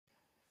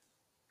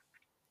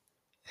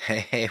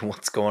Hey,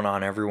 what's going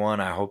on, everyone?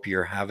 I hope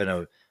you're having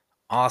a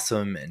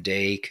awesome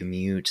day,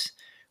 commute,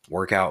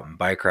 workout, and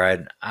bike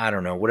ride. I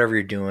don't know, whatever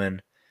you're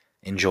doing,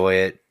 enjoy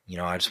it.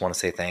 I just want to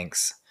say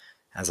thanks,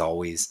 as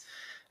always.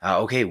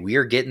 Okay, we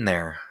are getting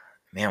there.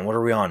 Man, what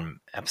are we on?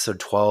 Episode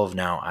 12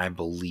 now, I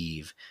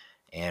believe.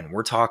 And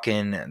we're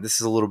talking,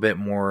 this is a little bit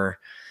more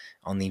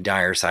on the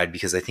dire side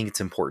because I think it's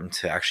important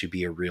to actually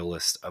be a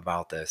realist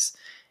about this.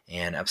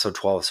 And episode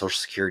 12, Social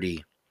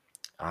Security,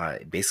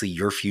 basically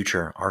your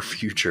future, our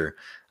future.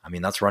 I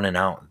mean, that's running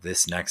out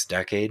this next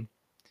decade.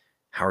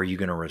 How are you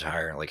going to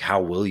retire? Like, how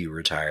will you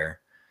retire?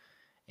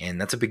 And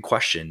that's a big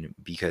question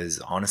because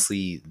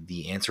honestly,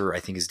 the answer I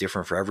think is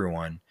different for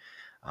everyone.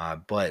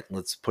 But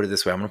let's put it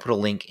this way. I'm going to put a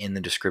link in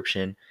the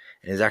description.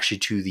 It is actually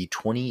to the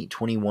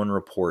 2021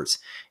 reports,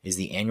 is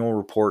the annual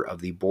report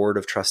of the Board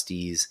of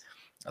Trustees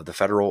of the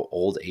Federal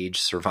Old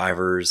Age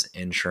Survivors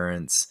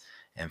Insurance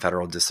and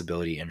Federal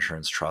Disability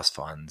Insurance Trust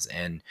Funds.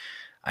 And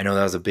I know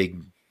that was a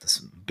big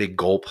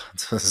gulp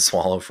to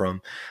swallow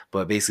from,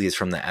 but basically it's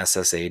from the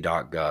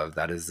SSA.gov.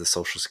 That is the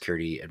Social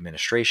Security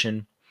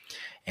Administration.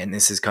 And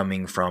this is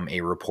coming from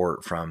a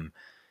report from,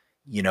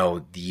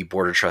 the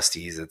Board of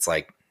Trustees. It's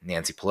like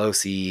Nancy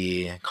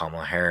Pelosi,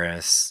 Kamala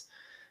Harris,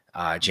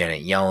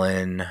 Janet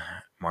Yellen,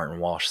 Martin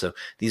Walsh. So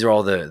these are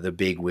all the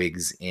big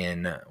wigs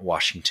in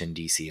Washington,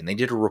 D.C. And they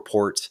did a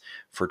report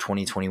for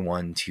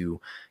 2021 to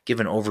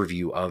give an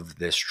overview of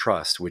this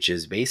trust, which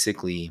is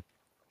basically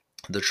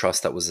the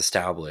trust that was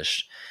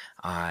established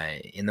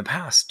in the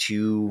past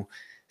to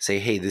say,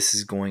 hey, this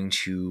is going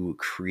to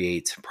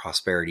create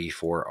prosperity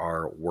for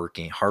our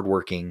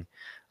hardworking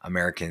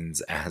Americans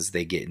as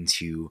they get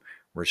into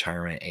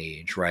retirement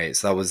age, right?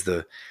 So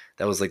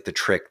that was like the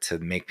trick to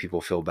make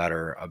people feel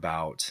better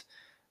about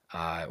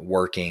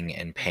working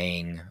and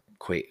paying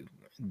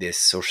this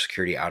Social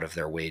Security out of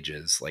their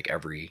wages, like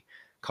every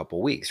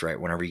couple weeks, right?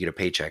 Whenever you get a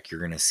paycheck,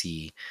 you're going to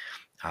see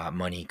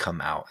money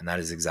come out, and that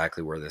is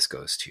exactly where this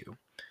goes to.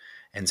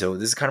 And so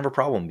this is kind of a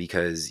problem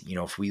because,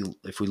 if we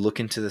look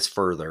into this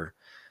further,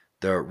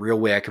 the real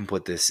way I can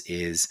put this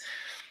is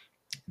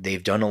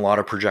they've done a lot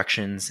of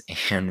projections,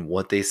 and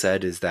what they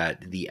said is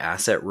that the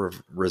asset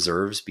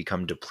reserves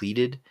become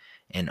depleted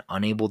and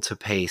unable to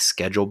pay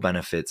scheduled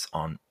benefits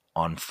on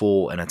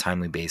full and a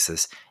timely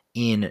basis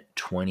in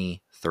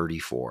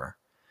 2034.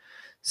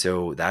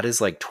 So that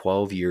is like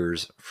 12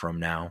 years from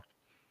now.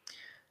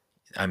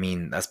 I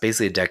mean, that's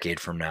basically a decade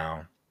from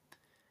now.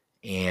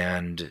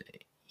 And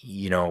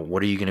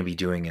what are you going to be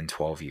doing in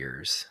 12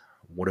 years?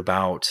 What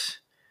about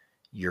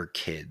your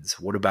kids?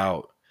 What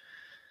about,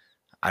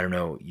 I don't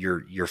know,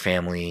 your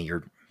family,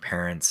 your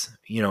parents?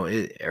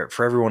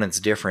 For everyone it's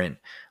different,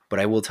 but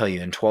I will tell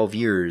you in 12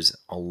 years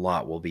a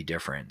lot will be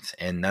different.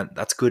 And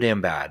that's good and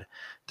bad.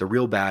 The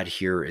real bad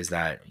here is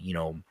that,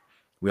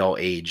 we all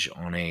age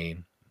on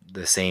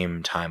the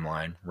same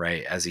timeline,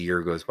 right? As a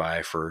year goes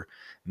by for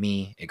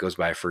me, it goes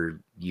by for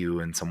you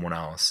and someone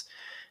else.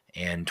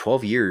 And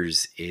 12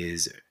 years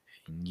is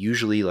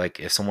usually, like,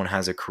 if someone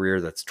has a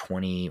career that's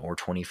 20 or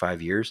 25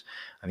 years,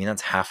 I mean,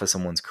 that's half of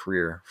someone's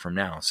career from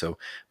now. So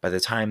by the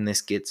time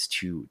this gets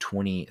to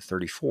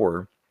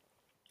 2034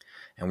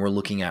 and we're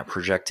looking at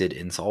projected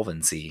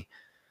insolvency,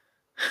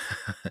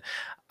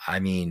 I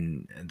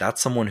mean,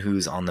 that's someone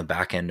who's on the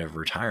back end of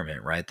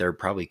retirement, right? They're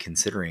probably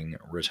considering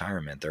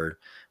retirement.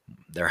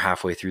 They're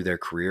halfway through their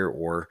career,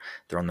 or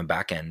they're on the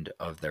back end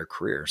of their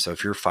career. So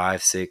if you're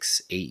 5,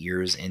 6, 8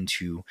 years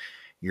into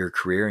your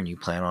career and you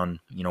plan on,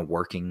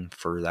 working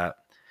for that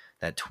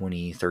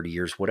 20, 30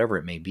 years, whatever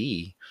it may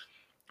be,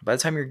 by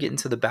the time you're getting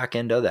to the back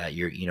end of that,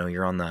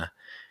 you're on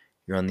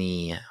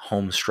the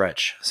home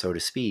stretch, so to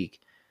speak.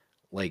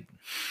 Like,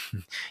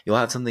 you'll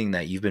have something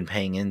that you've been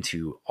paying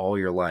into all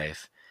your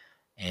life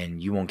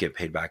and you won't get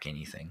paid back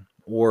anything.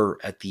 Or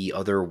at the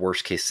other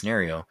worst case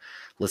scenario,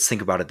 let's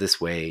think about it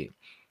this way.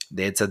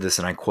 They had said this,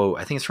 and I quote,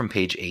 I think it's from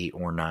page 8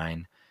 or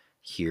 9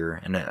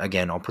 here. And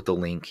again, I'll put the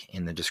link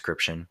in the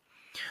description.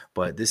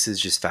 But this is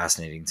just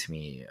fascinating to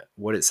me.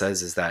 What it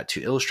says is that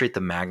to illustrate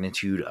the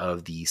magnitude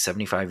of the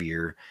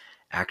 75-year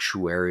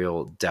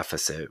actuarial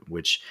deficit,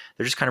 which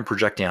they're just kind of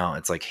projecting out,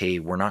 it's like, hey,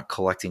 we're not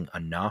collecting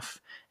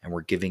enough and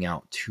we're giving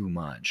out too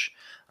much.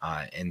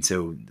 And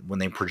so when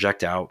they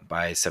project out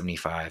by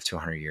 75 to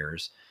 100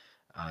 years,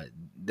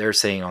 they're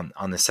saying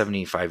on the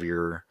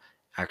 75-year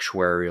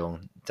actuarial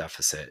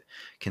deficit,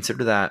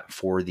 consider that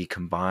for the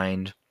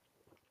combined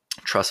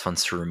trust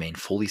funds to remain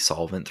fully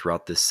solvent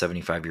throughout this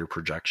 75-year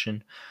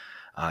projection,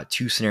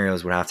 two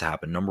scenarios would have to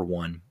happen. Number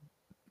one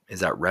is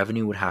that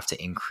revenue would have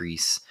to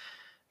increase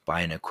by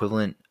an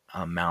equivalent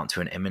amount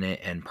to an imminent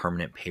and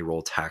permanent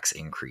payroll tax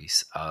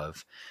increase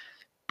of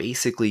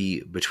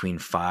basically between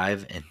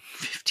 5 and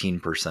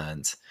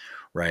 15%,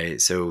 right?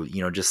 So,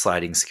 just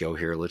sliding scale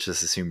here, let's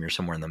just assume you're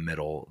somewhere in the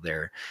middle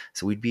there.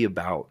 So we'd be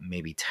about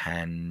maybe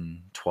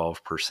 10,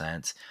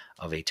 12%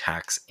 of a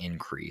tax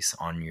increase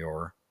on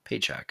your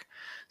paycheck.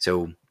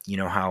 So,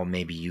 how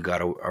maybe you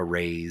got a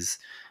raise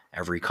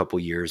every couple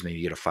years, maybe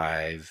you get a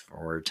 5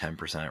 or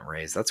 10%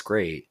 raise. That's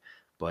great.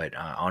 But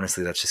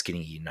honestly, that's just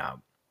getting eaten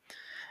up.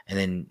 And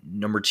then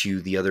number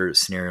two, the other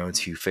scenario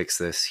to fix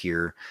this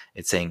here,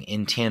 it's saying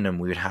in tandem,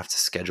 we would have to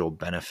schedule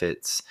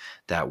benefits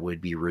that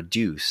would be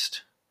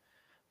reduced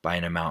by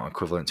an amount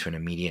equivalent to an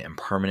immediate and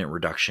permanent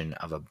reduction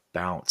of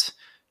about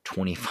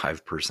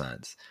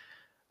 25%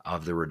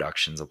 of the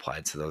reductions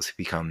applied to those who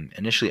become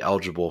initially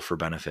eligible for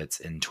benefits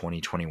in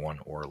 2021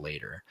 or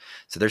later.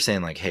 So they're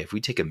saying like, hey, if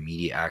we take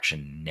immediate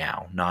action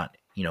now, not,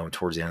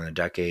 towards the end of the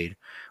decade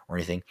or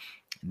anything,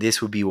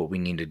 this would be what we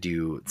need to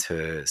do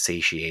to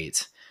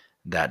satiate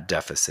that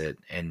deficit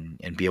and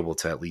be able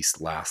to at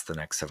least last the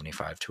next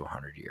 75 to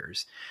 100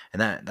 years.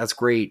 And that's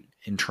great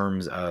in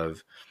terms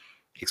of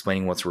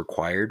explaining what's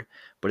required,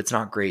 but it's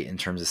not great in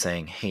terms of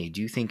saying, hey,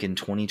 do you think in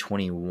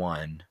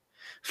 2021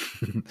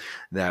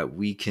 that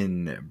we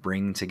can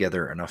bring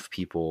together enough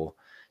people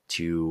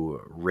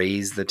to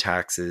raise the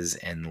taxes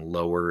and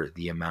lower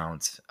the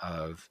amount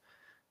of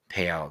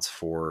payouts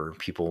for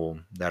people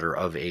that are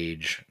of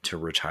age to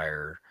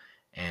retire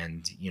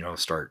and,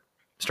 start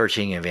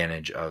taking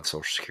advantage of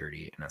Social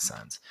Security in a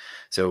sense?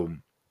 So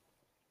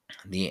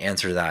the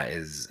answer to that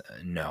is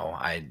no.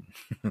 I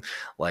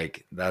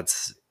like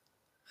that's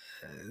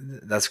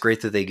great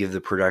that they give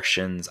the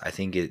productions. I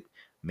think it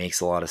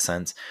makes a lot of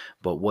sense.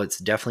 But what's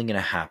definitely going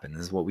to happen,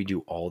 this is what we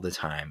do all the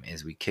time,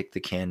 is we kick the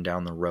can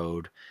down the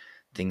road.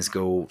 Things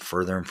go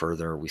further and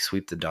further. We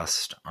sweep the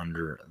dust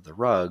under the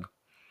rug.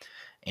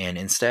 And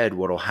instead,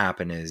 what will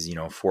happen is,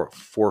 4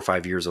 or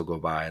 5 years will go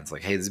by. And it's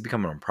like, hey, this is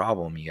becoming a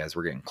problem. You guys,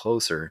 we're getting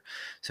closer.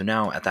 So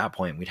now at that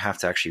point, we'd have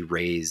to actually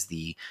raise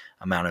the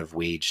amount of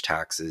wage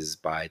taxes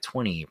by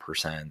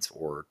 20%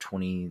 or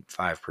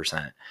 25%.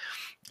 And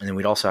then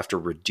we'd also have to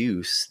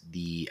reduce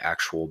the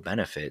actual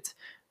benefit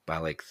by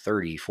like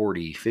 30,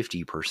 40,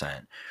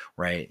 50%,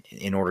 right?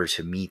 In order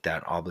to meet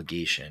that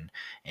obligation.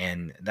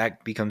 And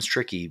that becomes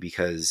tricky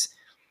because,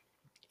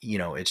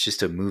 it's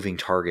just a moving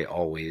target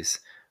always.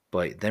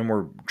 But then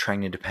we're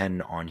trying to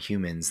depend on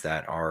humans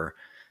that are,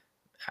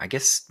 I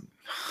guess,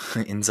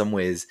 in some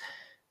ways,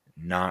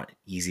 not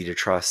easy to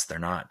trust. They're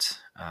not,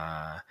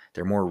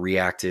 they're more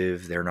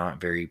reactive. They're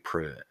not very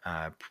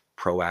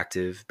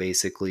proactive,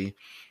 basically,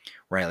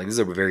 right? Like this is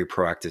a very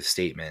proactive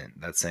statement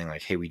that's saying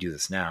like, hey, we do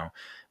this now.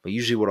 But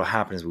usually what will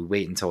happen is we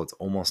wait until it's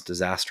almost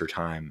disaster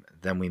time.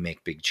 Then we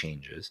make big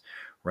changes,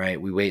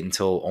 right? We wait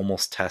until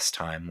almost test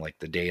time, like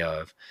the day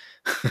of,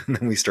 and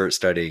then we start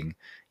studying,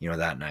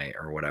 that night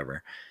or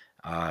whatever.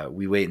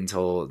 We wait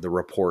until the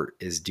report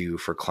is due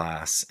for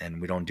class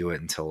and we don't do it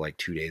until like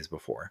 2 days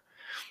before.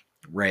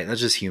 Right. That's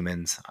just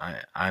humans.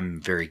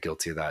 I'm very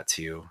guilty of that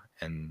too.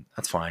 And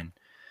that's fine.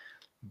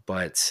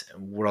 But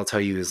what I'll tell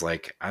you is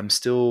like, I'm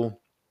still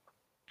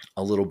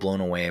a little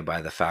blown away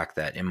by the fact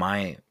that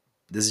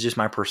this is just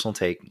my personal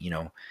take,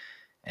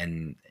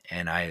 and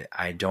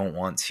I don't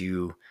want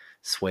to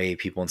sway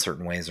people in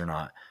certain ways or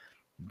not,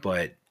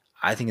 but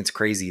I think it's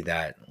crazy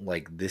that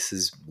like this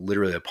is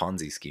literally a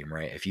Ponzi scheme,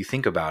 right? If you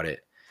think about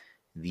it,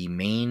 the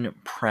main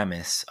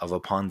premise of a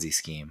Ponzi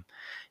scheme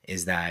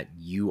is that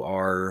you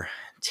are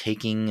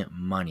taking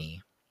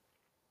money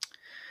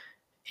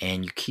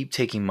and you keep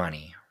taking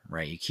money,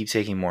 right? You keep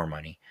taking more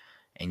money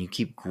and you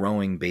keep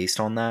growing based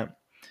on that.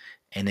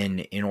 And then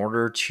in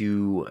order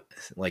to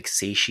like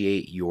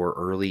satiate your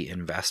early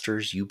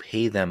investors, you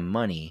pay them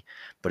money,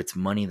 but it's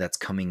money that's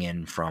coming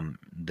in from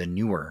the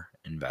newer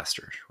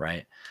investors,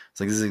 right?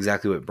 So like this is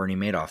exactly what Bernie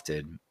Madoff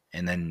did.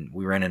 And then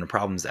we ran into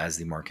problems as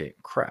the market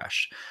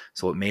crashed.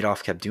 So what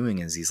Madoff kept doing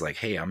is he's like,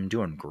 hey, I'm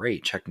doing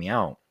great. Check me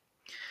out.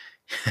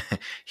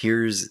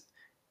 Here,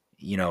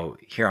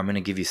 I'm going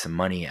to give you some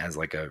money as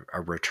like a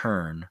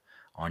return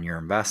on your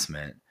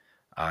investment.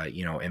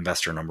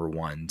 Investor number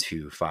 1,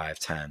 2, 5,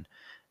 10.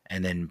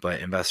 And then,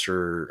 but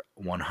investor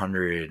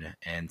 100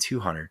 and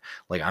 200,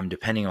 like I'm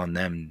depending on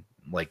them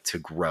like to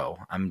grow.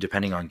 I'm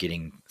depending on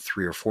getting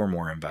 3 or 4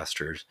 more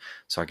investors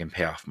so I can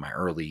pay off my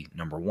early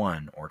number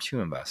 1 or 2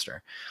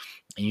 investor.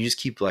 And you just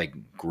keep like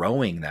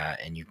growing that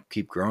and you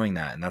keep growing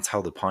that. And that's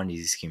how the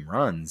Ponzi scheme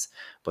runs.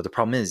 But the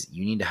problem is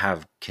you need to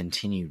have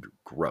continued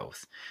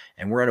growth.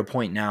 And we're at a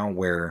point now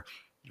where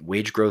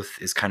wage growth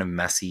is kind of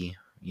messy.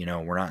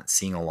 We're not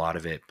seeing a lot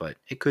of it, but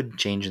it could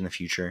change in the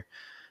future.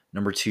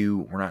 Number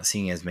 2, we're not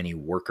seeing as many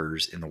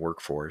workers in the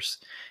workforce.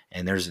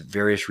 And there's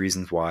various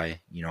reasons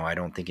why. I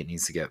don't think it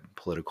needs to get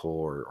political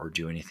or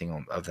do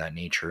anything of that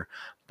nature.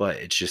 But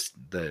it's just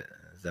the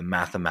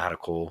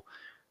mathematical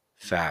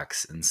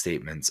facts and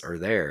statements are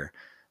there.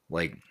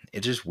 Like,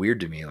 it's just weird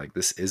to me. Like,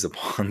 this is a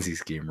Ponzi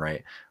scheme,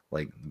 right?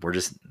 Like,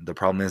 the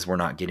problem is we're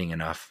not getting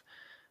enough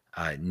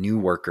new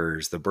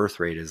workers. The birth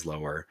rate is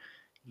lower.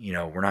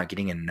 We're not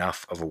getting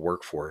enough of a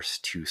workforce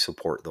to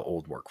support the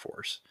old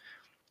workforce.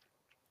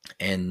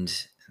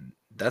 And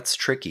that's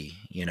tricky.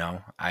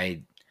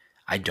 I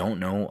don't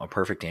know a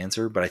perfect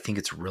answer, but I think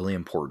it's really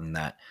important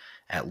that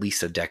at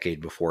least a decade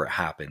before it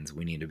happens,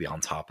 we need to be on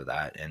top of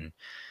that. And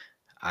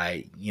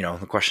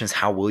the question is,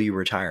 how will you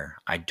retire?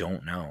 I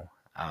don't know.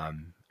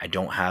 I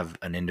don't have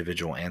an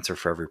individual answer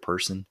for every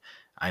person.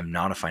 I'm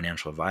not a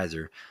financial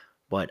advisor,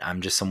 but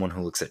I'm just someone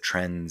who looks at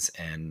trends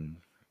and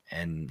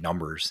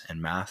numbers and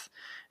math.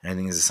 And I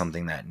think this is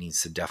something that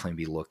needs to definitely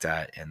be looked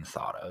at and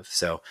thought of.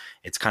 So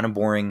it's kind of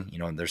boring.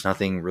 There's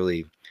nothing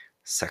really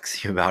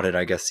sexy about it,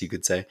 I guess you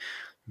could say.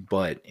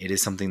 But it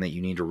is something that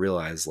you need to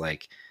realize,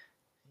 like,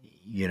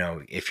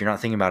 if you're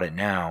not thinking about it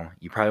now,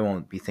 you probably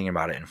won't be thinking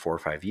about it in 4 or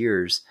 5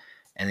 years.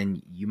 And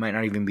then you might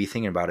not even be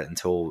thinking about it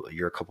until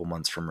you're a couple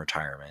months from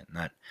retirement.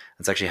 And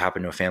that's actually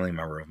happened to a family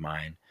member of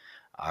mine,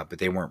 but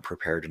they weren't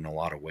prepared in a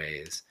lot of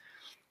ways.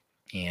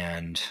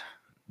 And,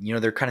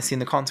 they're kind of seeing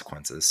the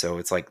consequences. So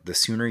it's like the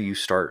sooner you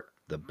start,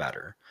 the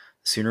better.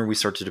 The sooner we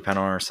start to depend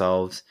on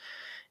ourselves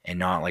and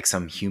not like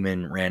some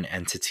human ran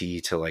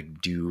entity to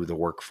like do the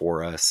work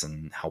for us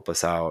and help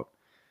us out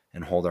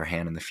and hold our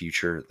hand in the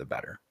future, the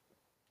better.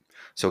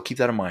 So keep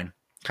that in mind.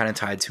 Kind of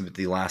tied to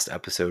the last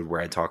episode where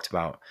I talked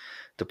about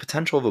the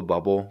potential of a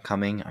bubble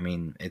coming. I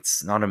mean,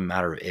 it's not a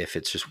matter of if,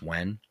 it's just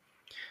when.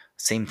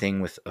 Same thing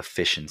with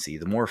efficiency.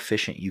 The more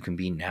efficient you can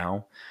be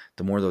now,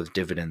 the more those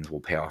dividends will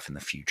pay off in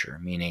the future.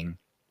 Meaning,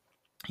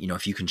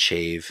 if you can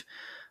shave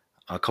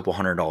a couple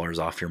 $100s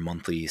off your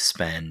monthly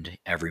spend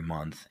every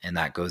month, and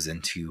that goes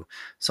into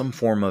some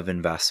form of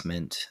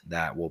investment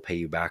that will pay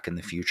you back in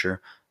the future,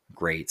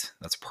 great.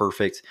 That's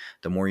perfect.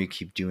 The more you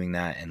keep doing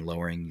that and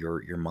lowering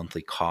your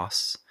monthly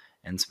costs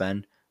and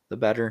spend, the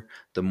better.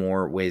 The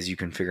more ways you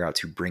can figure out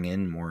to bring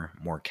in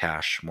more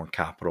cash, more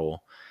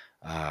capital,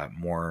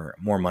 more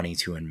money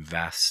to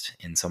invest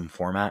in some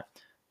format,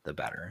 the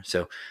better.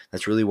 So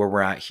that's really where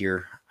we're at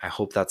here. I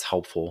hope that's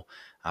helpful.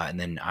 And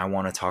then I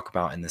want to talk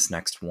about in this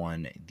next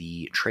one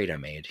the trade I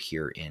made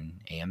here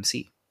in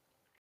AMC.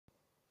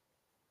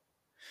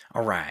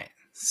 All right.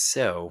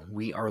 So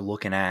we are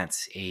looking at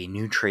a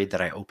new trade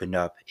that I opened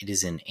up. It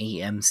is in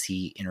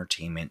AMC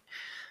Entertainment.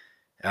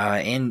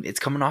 And it's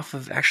coming off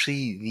of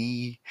actually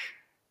the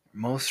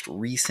most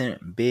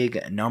recent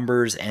big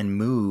numbers and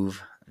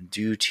move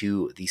due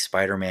to the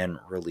Spider-Man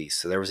release.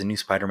 So there was a new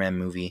Spider-Man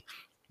movie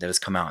that has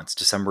come out. It's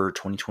December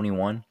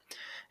 2021.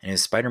 And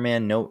it's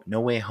Spider-Man No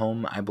Way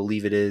Home, I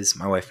believe it is.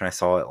 My wife and I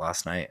saw it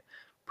last night.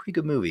 Pretty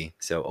good movie.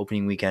 So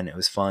opening weekend, it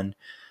was fun.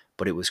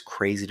 But it was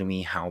crazy to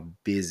me how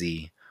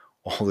busy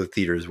all the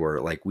theaters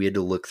were. Like, we had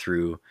to look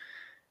through,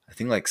 I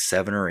think, like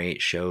 7 or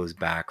 8 shows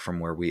back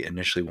from where we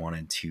initially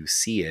wanted to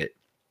see it.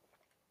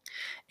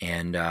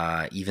 And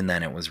even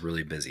then, it was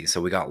really busy. So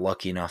we got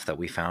lucky enough that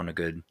we found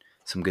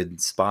some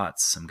good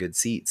spots, some good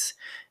seats.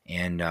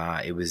 And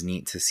it was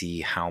neat to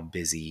see how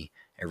busy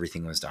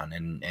everything was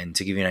done. And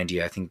to give you an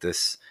idea, I think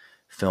this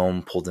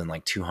film pulled in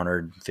like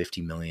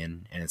 250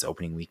 million in its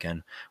opening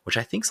weekend, which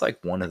I think is like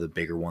one of the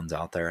bigger ones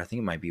out there. I think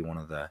it might be one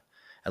of at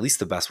least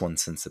the best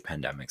ones since the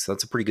pandemic. So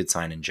that's a pretty good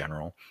sign in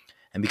general.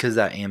 And because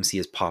that AMC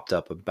has popped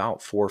up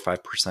about 4 or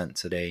 5%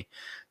 today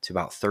to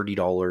about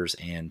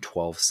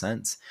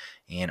 $30.12.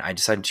 And I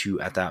decided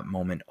to, at that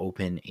moment,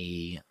 open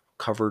a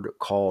covered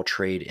call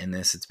trade in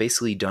this. It's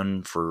basically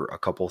done for a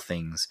couple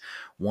things.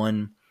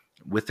 One,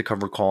 with the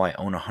covered call, I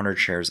own 100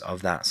 shares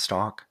of that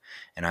stock,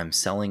 and I'm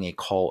selling a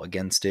call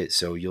against it.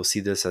 So you'll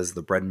see this as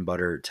the bread and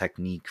butter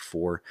technique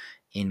for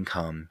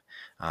income.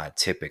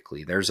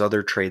 Typically, there's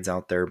other trades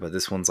out there, but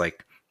this one's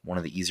like one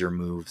of the easier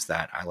moves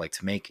that I like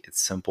to make.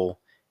 It's simple,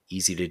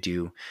 easy to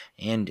do,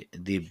 and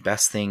the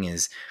best thing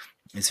is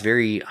it's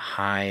very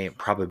high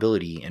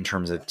probability in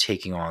terms of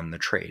taking on the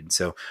trade.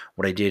 So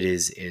what I did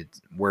is,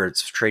 where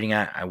it's trading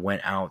at, I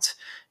went out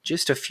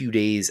just a few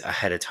days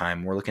ahead of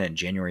time. We're looking at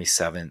January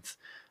 7th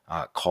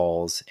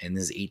calls, and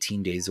this is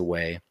 18 days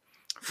away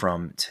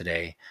from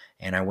today.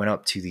 And I went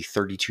up to the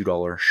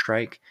 $32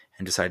 strike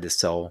and decided to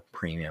sell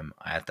premium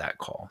at that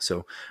call.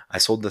 So I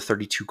sold the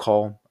 32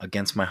 call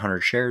against my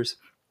 100 shares.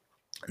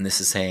 And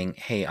this is saying,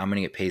 hey, I'm going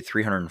to get paid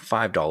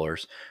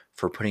 $305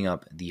 for putting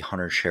up the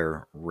 100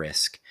 share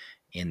risk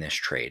in this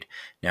trade.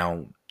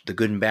 Now, the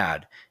good and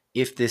bad,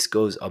 if this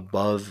goes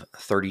above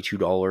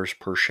 $32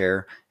 per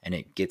share and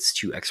it gets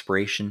to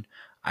expiration,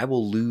 I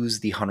will lose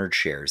the 100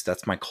 shares.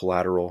 That's my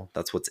collateral.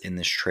 That's what's in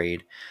this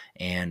trade.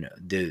 And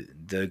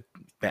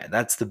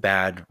that's the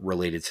bad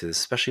related to this,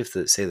 especially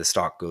if say the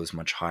stock goes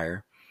much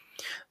higher.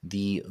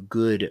 The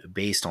good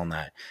based on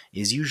that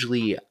is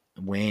usually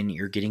when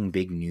you're getting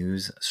big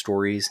news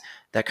stories,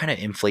 that kind of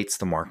inflates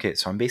the market.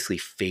 So I'm basically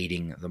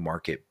fading the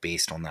market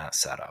based on that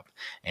setup.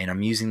 And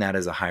I'm using that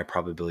as a high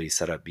probability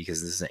setup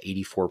because this is an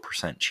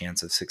 84%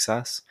 chance of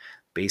success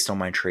based on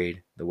my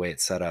trade, the way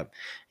it's set up.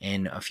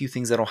 And a few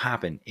things that'll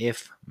happen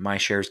if my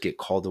shares get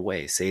called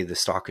away. Say the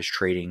stock is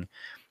trading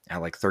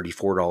at like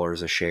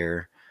 $34 a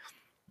share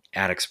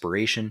at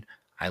expiration.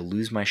 I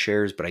lose my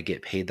shares, but I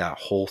get paid that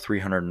whole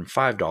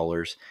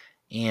 $305.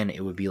 And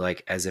it would be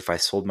like as if I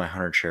sold my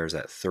 100 shares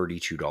at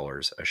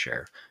 $32 a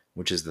share,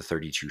 which is the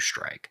 32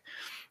 strike.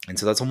 And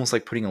so that's almost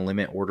like putting a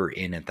limit order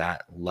in at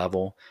that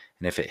level.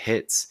 And if it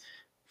hits,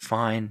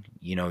 fine.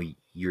 You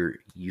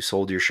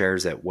sold your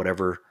shares at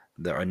whatever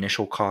the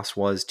initial cost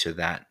was to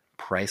that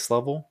price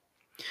level.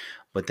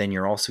 But then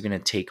you're also going to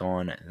take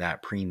on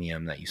that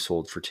premium that you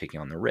sold for taking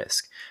on the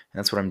risk. And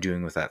that's what I'm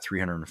doing with that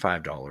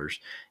 $305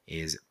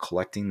 is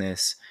collecting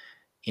this.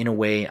 In a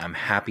way, I'm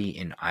happy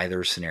in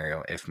either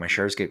scenario. If my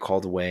shares get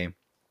called away,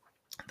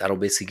 That'll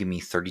basically give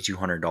me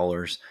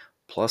 $3,200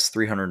 plus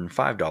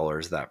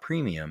 $305, that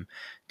premium,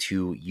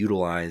 to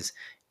utilize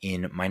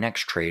in my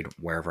next trade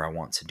wherever I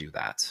want to do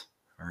that.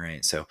 All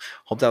right. So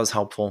hope that was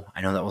helpful.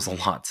 I know that was a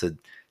lot to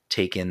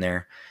take in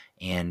there.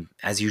 And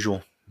as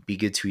usual, be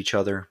good to each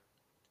other.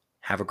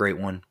 Have a great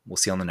one. We'll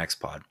see you on the next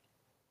pod.